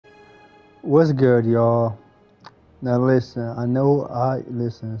What's good, y'all? Now listen,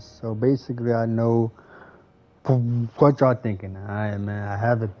 listen. So basically, I know what y'all thinking. All right, man. I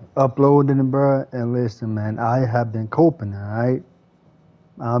haven't uploaded it, bro. And listen, man, I have been coping. All right,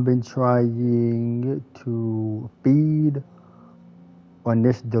 I've been trying to feed on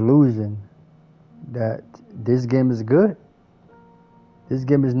this delusion that this game is good. This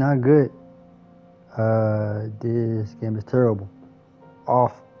game is not good. This game is terrible,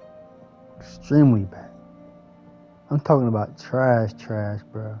 awful, extremely bad. I'm talking about trash,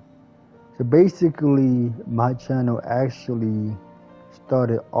 bro. So basically, my channel actually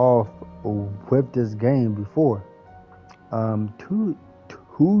started off with this game before. Two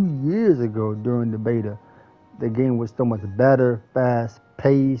years ago during the beta, the game was so much better, fast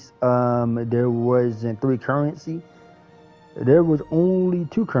paced. There wasn't three currency. There was only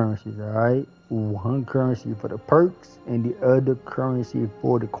two currencies. All right, one currency for the perks and the other currency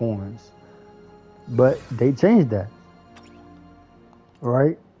for the coins. But they changed that.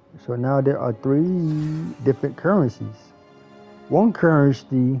 Right? So now there are three different currencies. One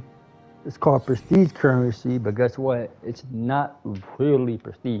currency is called prestige currency, but guess what? It's not really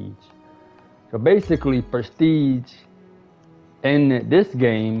prestige. So basically, prestige in this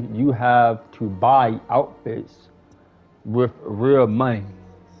game, you have to buy outfits with real money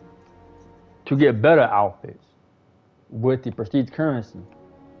to get better outfits with the prestige currency,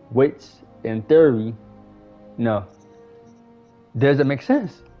 which in theory, no. Does it make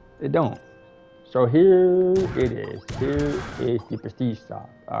sense? It don't. So here it is. Here is the prestige shop.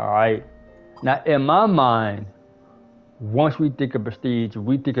 Alright. Now in my mind, once we think of prestige,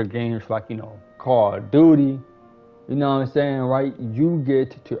 we think of games like, Call of Duty. You know what I'm saying, right? You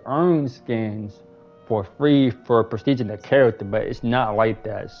get to earn skins for free for prestige in the character, but it's not like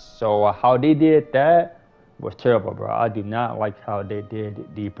that. So how they did that was terrible, bro. I do not like how they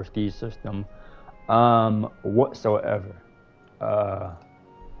did the prestige system whatsoever.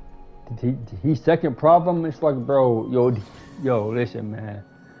 His second problem is like, bro, yo, listen, man.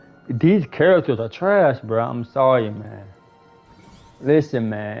 These characters are trash, bro. I'm sorry, man. Listen,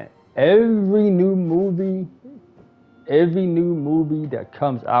 man. Every new movie that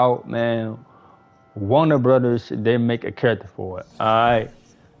comes out, man, Warner Brothers, they make a character for it. Alright.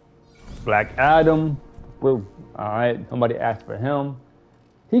 Black Adam, alright, nobody asked for him.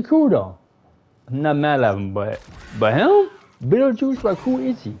 He cool though. I'm not mad at him, but him? Beetlejuice, like who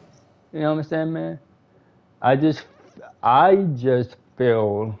is he? You know what I'm saying, man? I just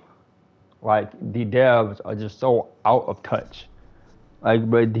feel like the devs are just so out of touch. Like,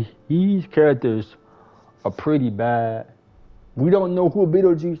 but these characters are pretty bad. We don't know who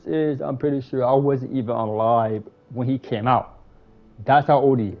Beetlejuice is. I'm pretty sure I wasn't even alive when he came out. That's how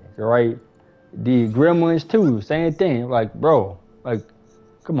old he is, right? The Gremlins too, same thing. Like, bro, like,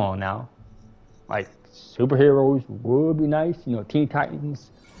 come on now. Like, superheroes would be nice, Teen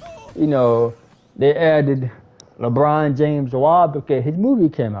Titans. They added LeBron James. Why? Because his movie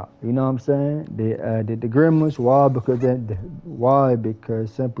came out. You know what I'm saying? They added the Gremlins. Why?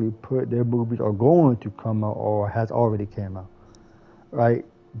 Because simply put, their movies are going to come out or has already came out. Right?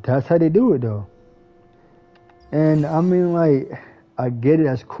 That's how they do it though. And I mean, like, I get it.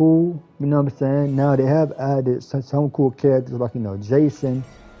 That's cool. You know what I'm saying? Now they have added some cool characters like Jason.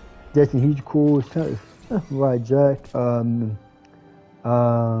 Jason, he's cool. Right, Jack.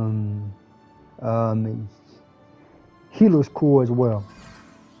 He looks cool as well.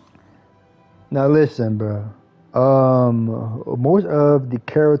 Now listen, bro. Most of the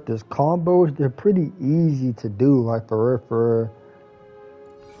characters combos, they're pretty easy to do. Like for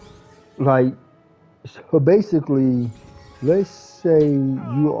like, so basically, let's say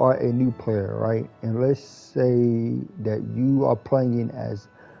you are a new player, right? And let's say that you are playing as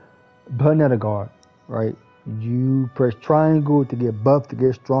Banana Guard, right? You press triangle to get buffed, to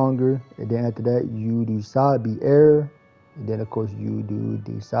get stronger, and then after that you do side B air, and then of course you do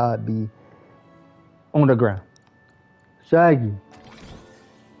the side B on the ground. Shaggy,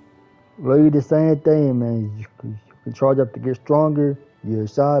 really the same thing, man. You can charge up to get stronger, your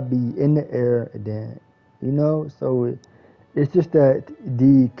side B in the air, and then so it's just that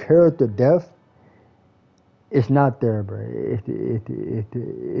the character depth is not there, bro.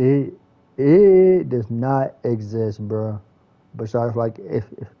 It does not exist, bro. Besides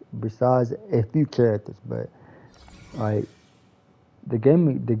besides a few characters, but like the game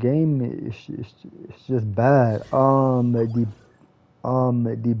is just bad. The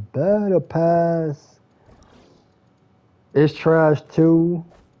battle pass is trash too.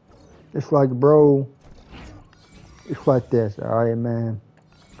 It's like, bro, it's like this, all right, man.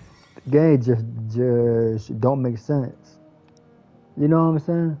 The game just don't make sense. You know what I'm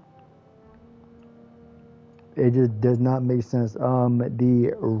saying? It just does not make sense.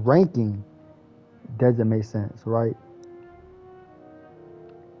 The ranking doesn't make sense, right?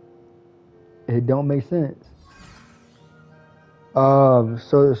 It don't make sense.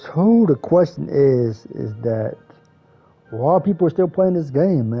 So the question is that why are people still playing this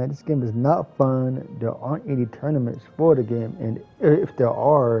game, man? This game is not fun. There aren't any tournaments for the game, and if there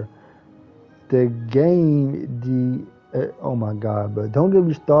are, the game, oh my god, bro! Don't get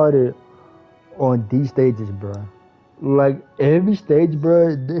me started on these stages, bro. Like every stage,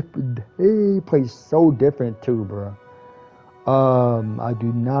 bro, they play so different too, bro. I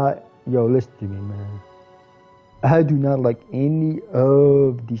do not, yo, listen to me, man. I do not like any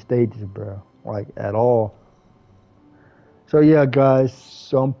of these stages, bro, like at all. So yeah, guys,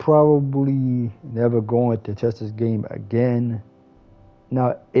 so I'm probably never going to test this game again.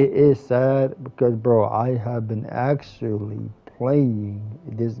 Now, it is sad because, bro, I have been actually playing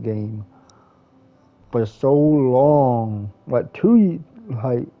this game for so long, like bro,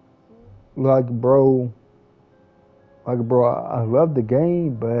 I love the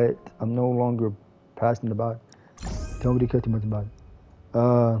game, but I'm no longer passionate about it. Don't really care too much about it.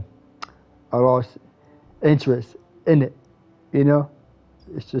 I lost interest in it, you know?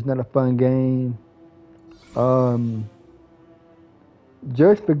 It's just not a fun game.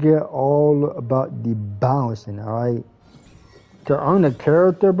 Just forget all about the balancing, alright? To earn a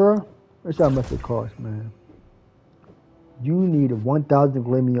character, bro, that's how much it costs, man. You need 1,000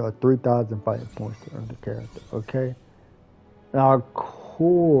 glimmy or 3,000 fighting points to earn the character, okay? Now, of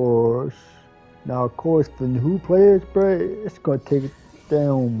course, for new players, bro, it's gonna take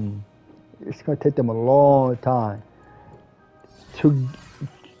them a long time to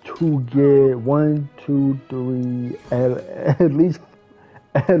get 1, 2, 3,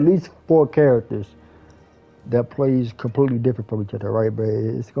 at least 4 characters that plays completely different from each other, right, bro?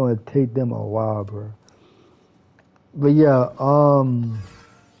 It's gonna take them a while, bro. But yeah,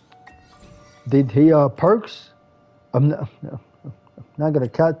 the perks, I'm not gonna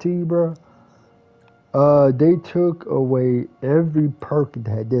cut to you, bro. They took away every perk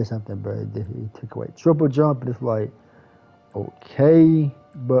that did something, bro. They took away triple jump, and it's like, okay,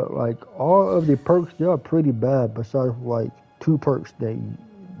 but like all of the perks, they are pretty bad. Besides like 2 perks that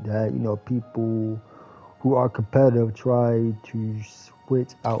you know people who are competitive try to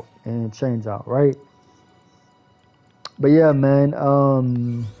switch out and change out, right? But yeah, man.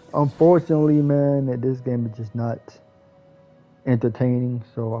 Unfortunately, man, this game is just not entertaining,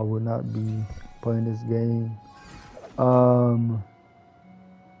 so I will not be playing this game.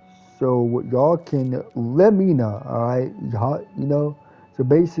 So y'all can let me know, all right? Y'all, you know. So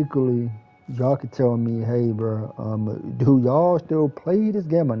basically, y'all can tell me, hey, bro, do y'all still play this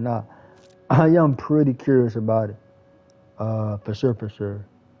game or not? I am pretty curious about it. For sure.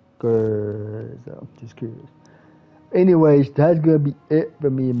 Cause I'm just curious. Anyways, that's gonna be it for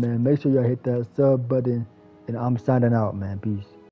me, man. Make sure y'all hit that sub button, and I'm signing out, man. Peace.